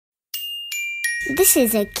This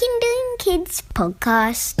is a Kinderling Kids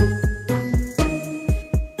podcast.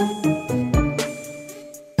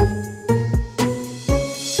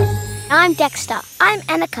 I'm Dexter. I'm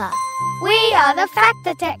Annika. We are the Fact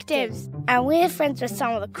Detectives, and we're friends with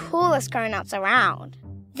some of the coolest grown-ups around.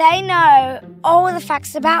 They know all the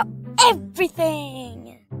facts about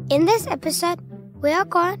everything. In this episode, we are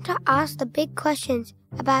going to ask the big questions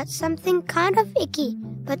about something kind of icky,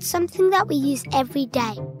 but something that we use every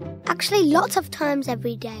day. Actually, lots of times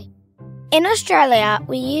every day. In Australia,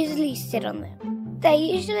 we usually sit on them. They're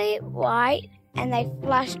usually white, and they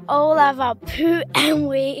flush all of our poo and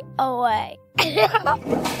wee away.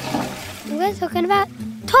 We're talking about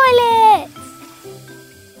toilets!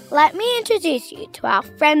 Let me introduce you to our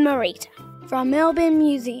friend Marita from Melbourne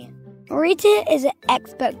Museum. Marita is an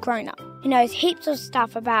expert grown-up who knows heaps of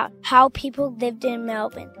stuff about how people lived in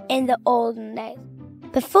Melbourne in the olden days,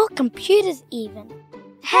 before computers even.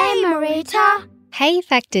 Hey, Marita! Hey,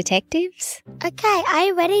 Fact Detectives. Okay, are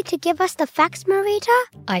you ready to give us the facts, Marita?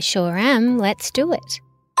 I sure am. Let's do it.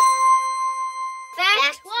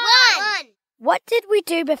 Fact 1! What did we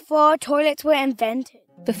do before toilets were invented?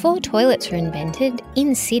 Before toilets were invented,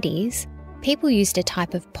 in cities, people used a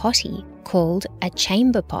type of potty called a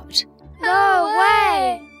chamber pot. No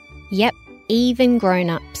way! Yep, even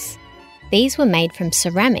grown-ups. These were made from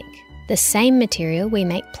ceramic, the same material we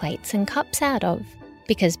make plates and cups out of,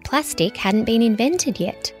 because plastic hadn't been invented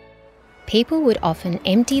yet. People would often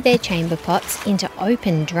empty their chamber pots into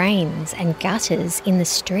open drains and gutters in the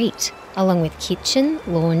street, along with kitchen,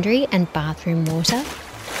 laundry and bathroom water,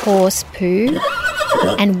 horse poo,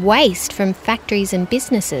 and waste from factories and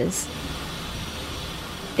businesses.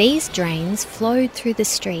 These drains flowed through the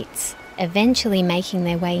streets, eventually making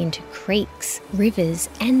their way into creeks, rivers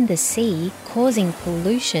and the sea, causing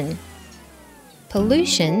pollution.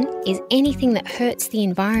 Pollution is anything that hurts the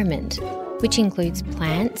environment, which includes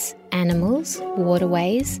plants, animals,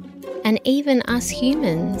 waterways, and even us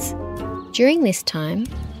humans. During this time,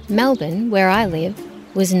 Melbourne, where I live,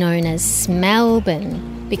 was known as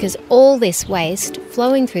Smellbourne because all this waste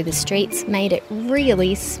flowing through the streets made it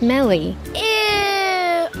really smelly. Ew!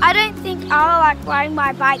 I don't think I'll like riding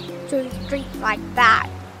my bike through the streets like that.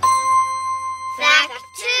 Fact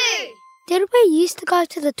 2! Did we used to go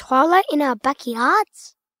to the toilet in our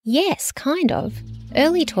backyards? Yes, kind of.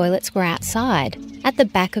 Early toilets were outside, at the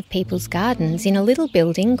back of people's gardens in a little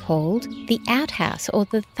building called the outhouse or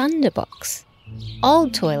the thunderbox.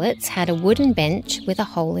 Old toilets had a wooden bench with a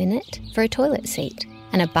hole in it for a toilet seat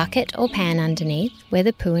and a bucket or pan underneath where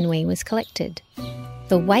the poo and wee was collected.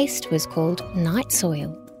 The waste was called night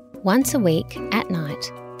soil. Once a week, at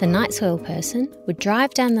night, the night soil person would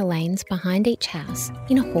drive down the lanes behind each house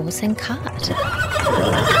in a horse and cart,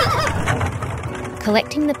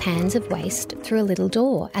 collecting the pans of waste through a little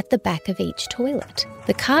door at the back of each toilet.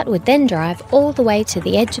 The cart would then drive all the way to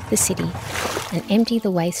the edge of the city and empty the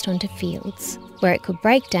waste onto fields, where it could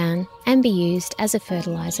break down and be used as a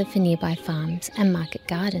fertiliser for nearby farms and market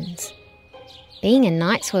gardens. Being a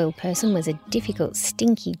night soil person was a difficult,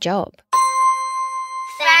 stinky job.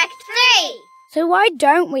 Fact 3! So why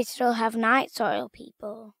don't we still have night soil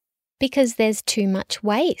people? Because there's too much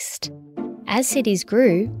waste. As cities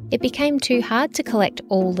grew, it became too hard to collect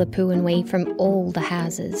all the poo and wee from all the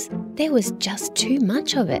houses. There was just too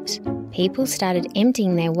much of it. People started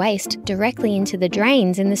emptying their waste directly into the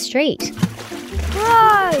drains in the street.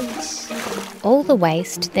 Gross! All the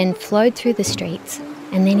waste then flowed through the streets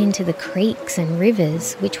and then into the creeks and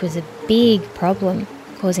rivers, which was a big problem,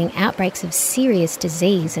 causing outbreaks of serious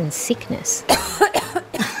disease and sickness.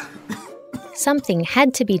 Something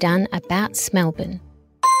had to be done about Smellbourne.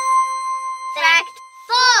 Fact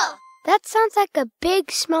 4! That sounds like a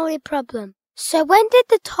big smelly problem. So when did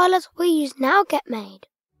the toilets we use now get made?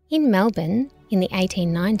 In Melbourne, in the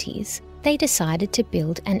 1890s, they decided to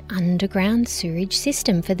build an underground sewerage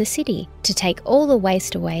system for the city to take all the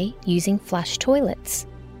waste away using flush toilets,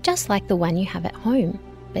 just like the one you have at home.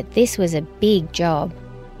 But this was a big job.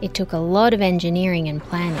 It took a lot of engineering and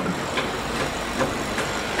planning.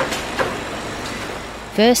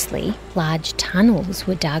 Firstly, large tunnels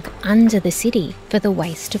were dug under the city for the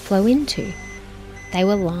waste to flow into. They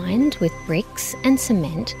were lined with bricks and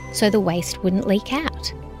cement so the waste wouldn't leak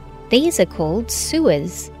out. These are called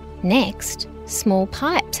sewers. Next, small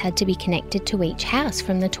pipes had to be connected to each house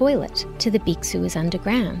from the toilet to the big sewers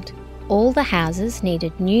underground. All the houses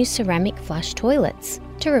needed new ceramic flush toilets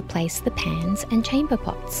to replace the pans and chamber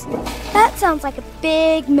pots. That sounds like a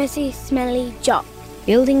big, messy, smelly job.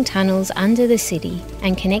 Building tunnels under the city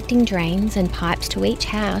and connecting drains and pipes to each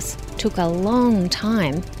house took a long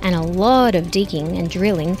time and a lot of digging and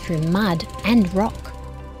drilling through mud and rock.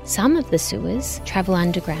 Some of the sewers travel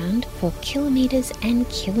underground for kilometres and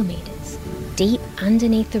kilometres, deep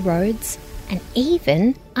underneath the roads and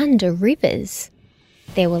even under rivers.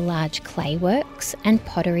 There were large clay works and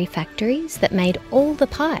pottery factories that made all the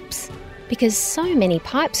pipes, because so many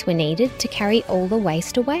pipes were needed to carry all the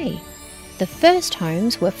waste away. The first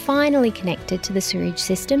homes were finally connected to the sewage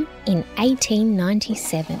system in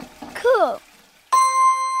 1897. Cool.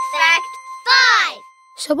 Fact 5!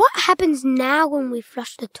 So what happens now when we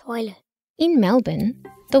flush the toilet? In Melbourne,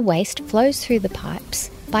 the waste flows through the pipes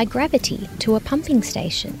by gravity to a pumping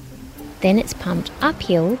station. Then it's pumped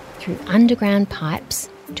uphill through underground pipes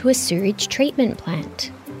to a sewage treatment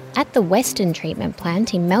plant. At the Western Treatment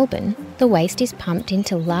Plant in Melbourne, the waste is pumped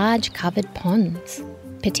into large covered ponds.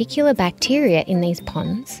 Particular bacteria in these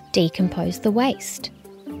ponds decompose the waste.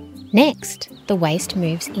 Next, the waste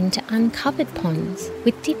moves into uncovered ponds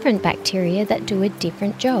with different bacteria that do a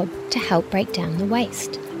different job to help break down the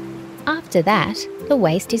waste. After that, the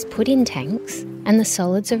waste is put in tanks and the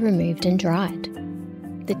solids are removed and dried.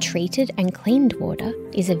 The treated and cleaned water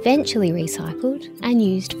is eventually recycled and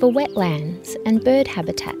used for wetlands and bird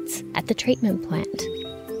habitats at the treatment plant.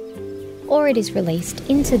 Or it is released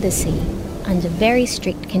into the sea under very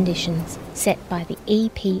strict conditions set by the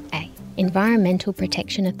EPA, Environmental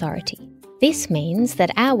Protection Authority. This means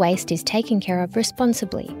that our waste is taken care of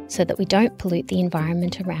responsibly so that we don't pollute the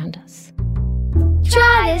environment around us.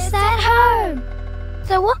 Try this at home!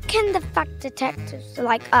 So what can the fact detectives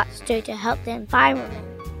like us do to help the environment?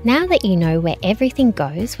 Now that you know where everything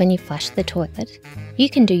goes when you flush the toilet, you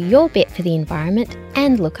can do your bit for the environment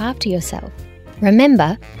and look after yourself.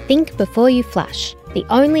 Remember, think before you flush. The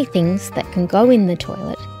only things that can go in the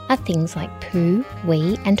toilet are things like poo,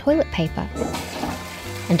 wee and toilet paper.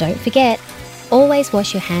 And don't forget, always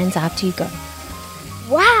wash your hands after you go.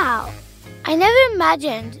 Wow! I never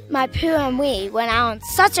imagined my poo and wee went out on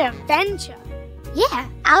such an adventure. Yeah,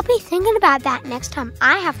 I'll be thinking about that next time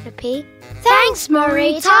I have to pee. Thanks,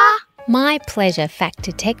 Marita! My pleasure, Fact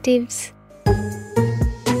Detectives.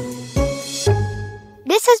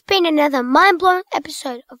 This has been another mind-blowing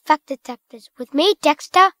episode of Fact Detectives with me,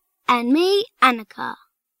 Dexter. And me, Annika.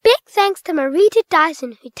 Big thanks to Marita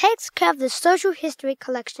Dyson, who takes care of the social history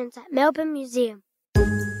collections at Melbourne Museum.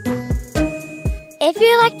 If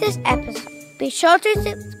you like this episode, be sure to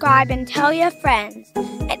subscribe and tell your friends.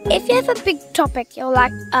 And if you have a big topic you'd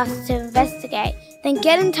like us to investigate, then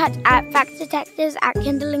get in touch at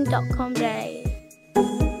factdetectives@kindling.com.au.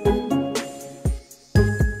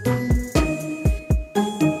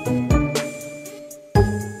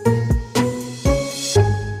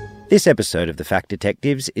 This episode of The Fact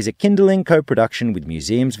Detectives is a Kindling co-production with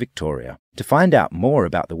Museums Victoria. To find out more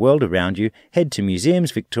about the world around you, head to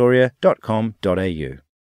museumsvictoria.com.au.